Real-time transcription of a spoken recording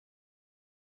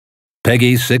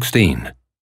Peggy 16.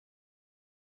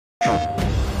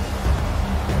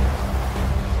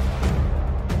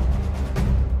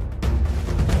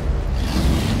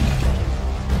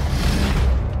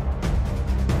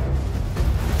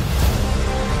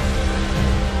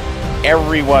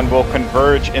 Everyone will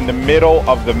converge in the middle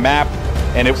of the map,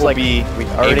 and it will be we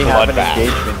already have an bloodbath.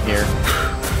 engagement here.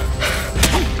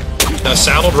 A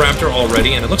saddled raptor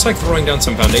already, and it looks like throwing down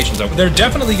some foundations. They're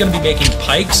definitely going to be making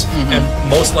pikes and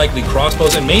most likely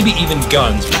crossbows and maybe even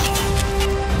guns.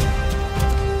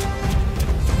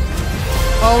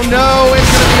 Oh no, it's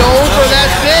gonna be over,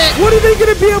 that's it! What are they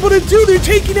gonna be able to do? They're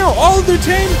taking out all of their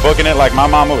tanks! Booking it like my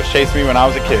mama was chasing me when I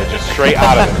was a kid, just straight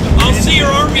out of it. I'll see your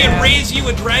army and raise you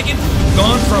a dragon.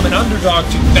 Gone from an underdog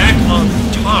to back on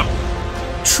top.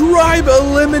 Tribe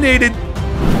eliminated!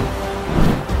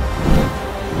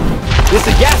 This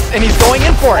is yes, and he's going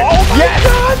in for it. Oh my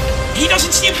God! He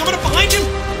doesn't see him coming up behind him.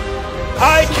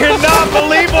 I cannot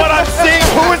believe what I'm seeing.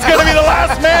 Who is going to be the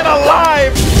last man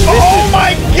alive? Oh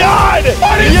my God!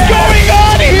 What is going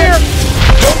on here?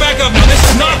 Go back up now. This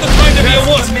is not the time to be a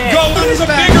wuss. Go. There's a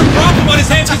bigger problem on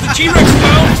his hands because the T-Rex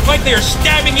found. It's like they are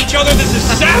stabbing each other. This is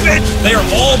savage. They are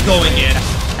all going in.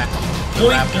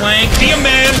 Point blank. Be a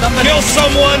man. Kill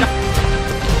someone.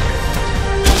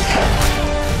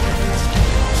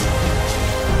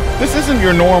 This isn't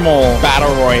your normal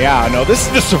battle royale. No, this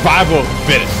is the survival of the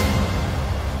fittest.